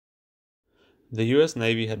The U.S.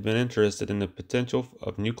 Navy had been interested in the potential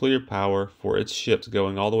of nuclear power for its ships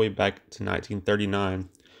going all the way back to 1939,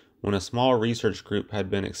 when a small research group had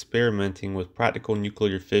been experimenting with practical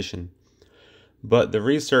nuclear fission. But the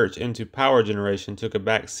research into power generation took a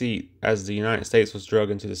back seat as the United States was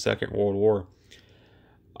dragged into the Second World War.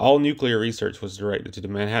 All nuclear research was directed to the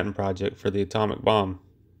Manhattan Project for the atomic bomb.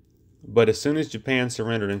 But as soon as Japan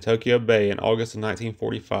surrendered in Tokyo Bay in August of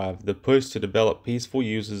 1945, the push to develop peaceful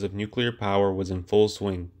uses of nuclear power was in full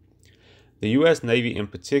swing. The U.S. Navy in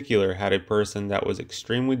particular had a person that was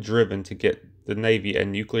extremely driven to get the Navy a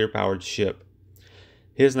nuclear-powered ship.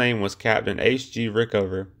 His name was Captain H.G.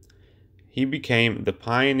 Rickover. He became the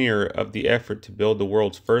pioneer of the effort to build the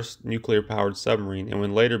world's first nuclear-powered submarine and would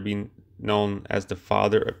later be known as the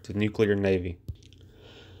father of the nuclear navy.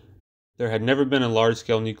 There had never been a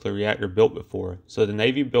large-scale nuclear reactor built before, so the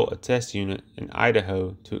Navy built a test unit in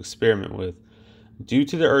Idaho to experiment with. Due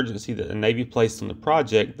to the urgency that the Navy placed on the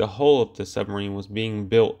project, the hull of the submarine was being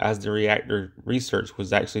built as the reactor research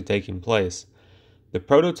was actually taking place. The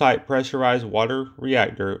prototype pressurized water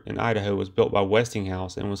reactor in Idaho was built by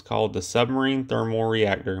Westinghouse and was called the Submarine Thermal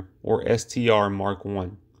Reactor, or STR Mark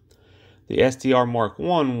I. The STR Mark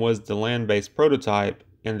I was the land-based prototype,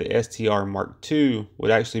 and the STR Mark II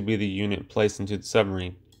would actually be the unit placed into the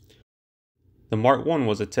submarine. The Mark I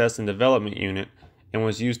was a test and development unit and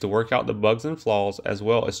was used to work out the bugs and flaws as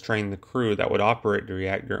well as train the crew that would operate the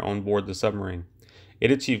reactor on board the submarine.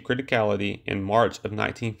 It achieved criticality in March of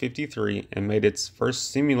 1953 and made its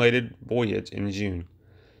first simulated voyage in June.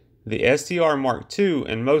 The STR Mark II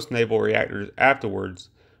and most naval reactors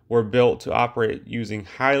afterwards were built to operate using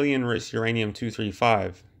highly enriched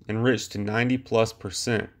uranium-235, enriched to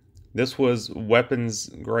 90+%. This was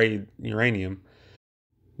weapons-grade uranium.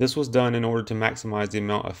 This was done in order to maximize the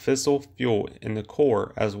amount of fissile fuel in the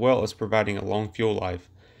core as well as providing a long fuel life.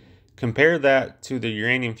 Compare that to the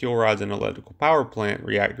uranium fuel rods in electrical power plant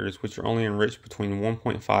reactors, which are only enriched between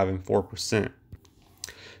 1.5 and 4%.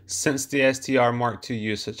 Since the STR Mark II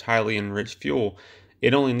used such highly enriched fuel,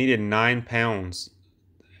 it only needed 9 pounds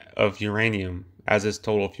of uranium as its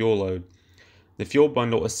total fuel load. The fuel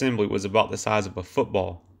bundle assembly was about the size of a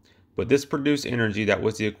football, but this produced energy that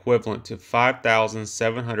was the equivalent to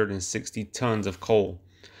 5,760 tons of coal.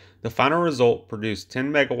 The final result produced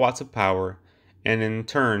 10 megawatts of power and in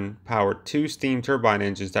turn powered 2 steam turbine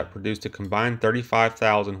engines that produced a combined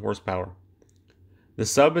 35,000 horsepower. The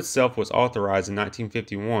sub itself was authorized in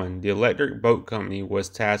 1951. The Electric Boat Company was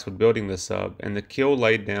tasked with building the sub, and the keel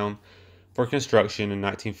laid down for construction in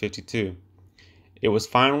 1952. It was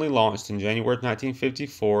finally launched in January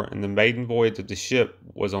 1954, and the maiden voyage of the ship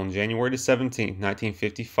was on January 17,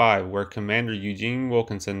 1955, where Commander Eugene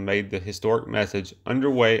Wilkinson made the historic message,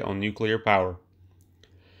 "Underway on nuclear power."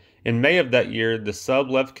 In May of that year, the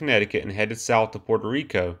sub left Connecticut and headed south to Puerto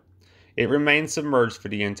Rico. It remained submerged for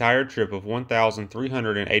the entire trip of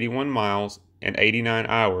 1,381 miles and 89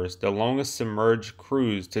 hours, the longest submerged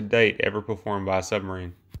cruise to date ever performed by a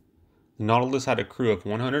submarine. The Nautilus had a crew of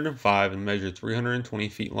 105 and measured 320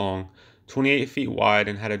 feet long, 28 feet wide,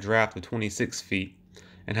 and had a draft of 26 feet,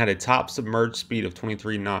 and had a top submerged speed of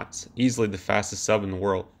 23 knots, easily the fastest sub in the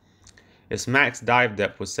world. Its max dive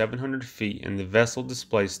depth was 700 feet, and the vessel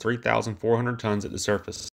displaced 3,400 tons at the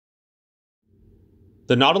surface.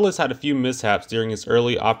 The Nautilus had a few mishaps during its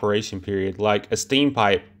early operation period, like a steam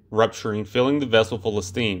pipe rupturing, filling the vessel full of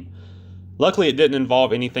steam. Luckily, it didn't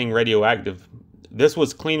involve anything radioactive. This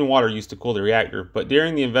was clean water used to cool the reactor, but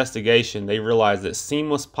during the investigation, they realized that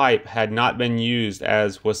seamless pipe had not been used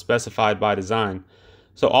as was specified by design,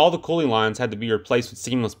 so all the cooling lines had to be replaced with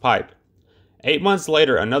seamless pipe. 8 months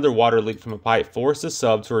later, another water leak from a pipe forced the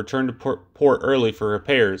sub to return to port early for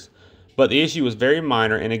repairs, but the issue was very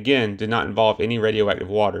minor and again did not involve any radioactive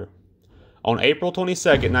water. On April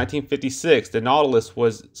 22, 1956, the Nautilus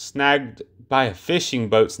was snagged by a fishing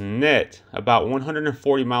boat's net about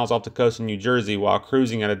 140 miles off the coast of New Jersey while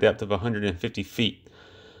cruising at a depth of 150 feet.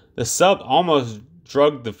 The sub almost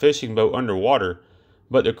dragged the fishing boat underwater,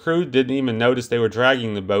 but the crew didn't even notice they were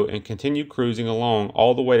dragging the boat and continued cruising along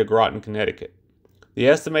all the way to Groton, Connecticut. The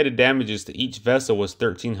estimated damages to each vessel was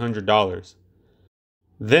 $1,300.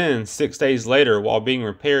 Then, 6 days later, while being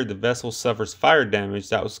repaired, the vessel suffers fire damage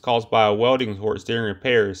that was caused by a welding torch during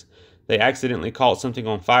repairs. They accidentally caught something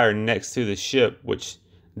on fire next to the ship, which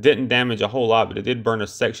didn't damage a whole lot, but it did burn a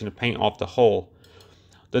section of paint off the hull.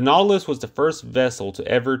 The Nautilus was the first vessel to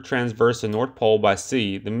ever transverse the North Pole by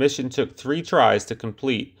sea. The mission took 3 tries to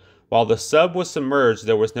complete. While the sub was submerged,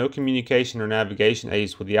 there was no communication or navigation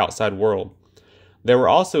aids with the outside world. There were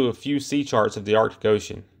also a few sea charts of the Arctic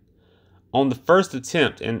Ocean. On the first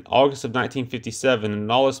attempt in August of 1957, the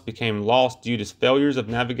Nautilus became lost due to failures of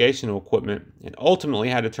navigational equipment and ultimately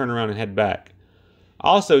had to turn around and head back.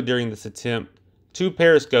 Also during this attempt, 2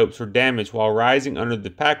 periscopes were damaged while rising under the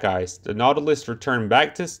pack ice. The Nautilus returned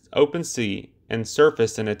back to open sea and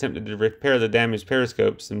surfaced and attempted to repair the damaged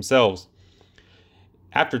periscopes themselves.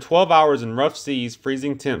 After 12 hours in rough seas,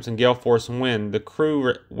 freezing temps, and gale force wind, the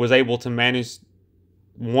crew was able to manage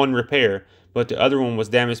one repair, but the other one was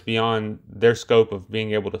damaged beyond their scope of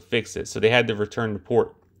being able to fix it, so they had to return to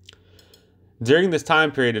port. During this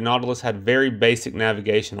time period, the Nautilus had very basic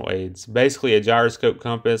navigational aids, basically a gyroscope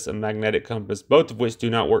compass, a magnetic compass, both of which do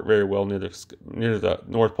not work very well near the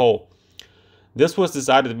North Pole. This was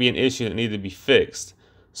decided to be an issue that needed to be fixed.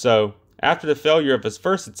 So, after the failure of its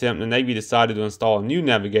first attempt, the Navy decided to install a new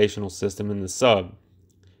navigational system in the sub.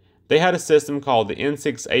 They had a system called the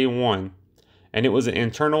N6A1, and it was an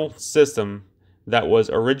internal system that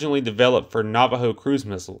was originally developed for Navajo cruise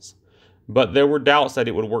missiles. But there were doubts that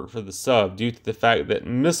it would work for the sub due to the fact that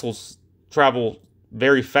missiles travel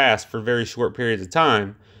very fast for very short periods of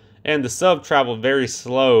time, and the sub traveled very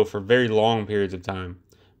slow for very long periods of time.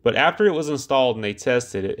 But after it was installed and they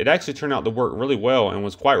tested it, it actually turned out to work really well and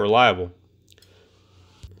was quite reliable.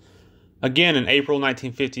 Again, in April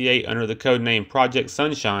 1958, under the code name Project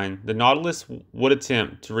Sunshine, the Nautilus would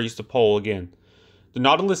attempt to reach the pole again. The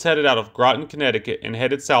Nautilus headed out of Groton, Connecticut, and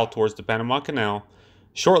headed south towards the Panama Canal.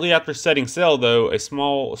 Shortly after setting sail, though, a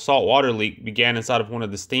small saltwater leak began inside of one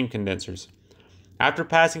of the steam condensers. After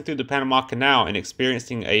passing through the Panama Canal and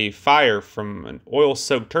experiencing a fire from an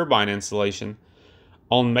oil-soaked turbine installation,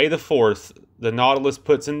 on May the 4th, the Nautilus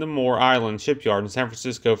puts into Moore Island shipyard in San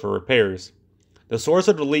Francisco for repairs. The source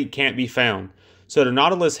of the leak can't be found, so the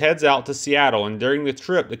Nautilus heads out to Seattle, and during the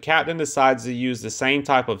trip, the captain decides to use the same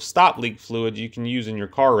type of stop leak fluid you can use in your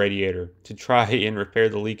car radiator to try and repair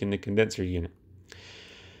the leak in the condenser unit.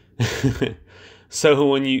 So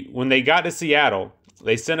when they got to Seattle,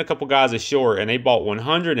 they sent a couple guys ashore and they bought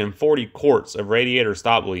 140 quarts of radiator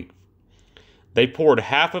stop leak. They poured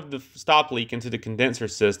half of the stop leak into the condenser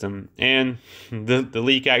system, and the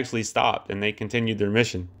leak actually stopped, and they continued their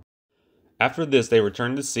mission. After this, they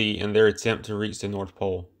returned to sea in their attempt to reach the North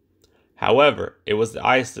Pole. However, it was the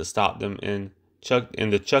ice that stopped them in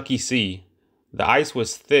the Chucky Sea. The ice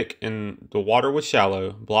was thick and the water was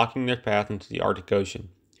shallow, blocking their path into the Arctic Ocean.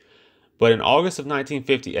 But in August of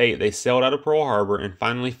 1958, they sailed out of Pearl Harbor and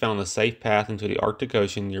finally found a safe path into the Arctic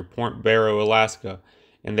Ocean near Point Barrow, Alaska,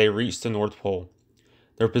 and they reached the North Pole.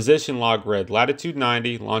 Their position log read latitude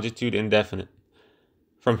 90, longitude indefinite.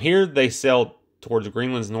 From here, they sailed towards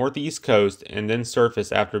Greenland's northeast coast and then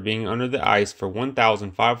surfaced after being under the ice for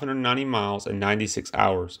 1,590 miles and 96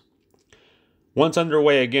 hours. Once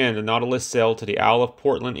underway again, the Nautilus sailed to the Isle of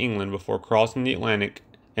Portland, England before crossing the Atlantic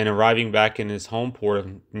and arriving back in his home port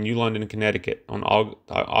of New London, Connecticut on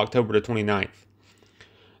October the 29th.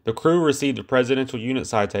 The crew received the Presidential Unit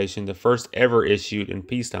Citation, the first ever issued in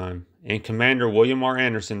peacetime, and Commander William R.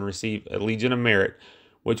 Anderson received a Legion of Merit,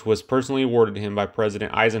 which was personally awarded to him by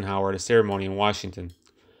President Eisenhower at a ceremony in Washington.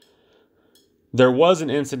 There was an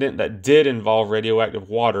incident that did involve radioactive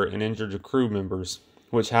water and injured the crew members,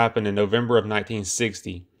 which happened in November of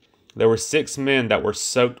 1960. There were 6 men that were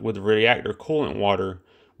soaked with reactor coolant water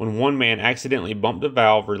when one man accidentally bumped a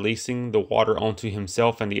valve, releasing the water onto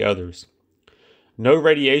himself and the others. No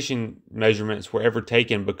radiation measurements were ever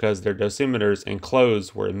taken because their dosimeters and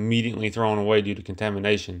clothes were immediately thrown away due to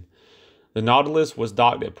contamination. The Nautilus was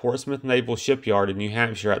docked at Portsmouth Naval Shipyard in New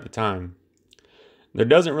Hampshire at the time. There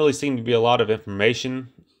doesn't really seem to be a lot of information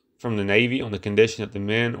from the Navy on the condition of the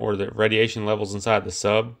men or the radiation levels inside the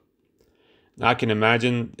sub. I can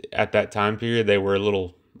imagine at that time period they were a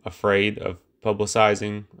little afraid of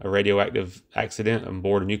publicizing a radioactive accident on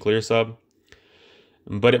board a nuclear sub.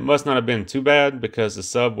 But it must not have been too bad because the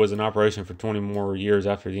sub was in operation for 20 more years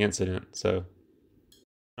after the incident. So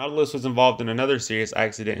Nautilus was involved in another serious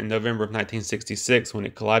accident in November of 1966 when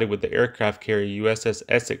it collided with the aircraft carrier USS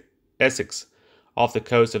Essex off the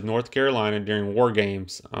coast of North Carolina during war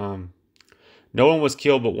games. No one was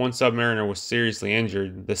killed, but one submariner was seriously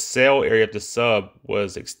injured. The sail area of the sub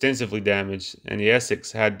was extensively damaged, and the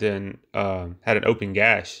Essex had an open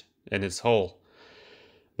gash in its hull.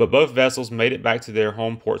 But both vessels made it back to their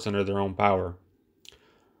home ports under their own power.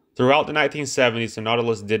 Throughout the 1970s, the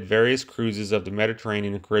Nautilus did various cruises of the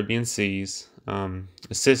Mediterranean and Caribbean seas,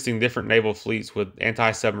 assisting different naval fleets with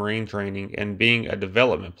anti-submarine training and being a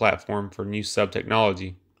development platform for new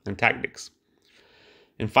sub-technology and tactics.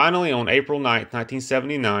 And finally, on April 9,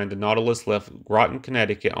 1979, the Nautilus left Groton,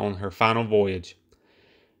 Connecticut on her final voyage.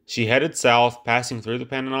 She headed south, passing through the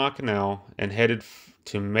Panama Canal, and headed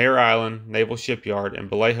to Mare Island Naval Shipyard in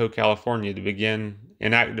Vallejo, California to begin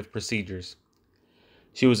inactive procedures.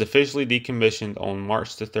 She was officially decommissioned on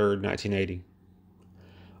March 3, 1980.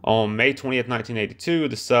 On May 20, 1982,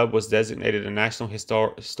 the sub was designated a National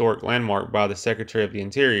Historic Landmark by the Secretary of the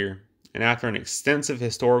Interior, and after an extensive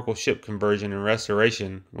historical ship conversion and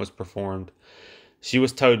restoration was performed, she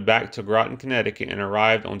was towed back to Groton, Connecticut and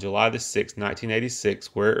arrived on July 6,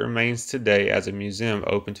 1986, where it remains today as a museum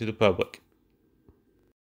open to the public.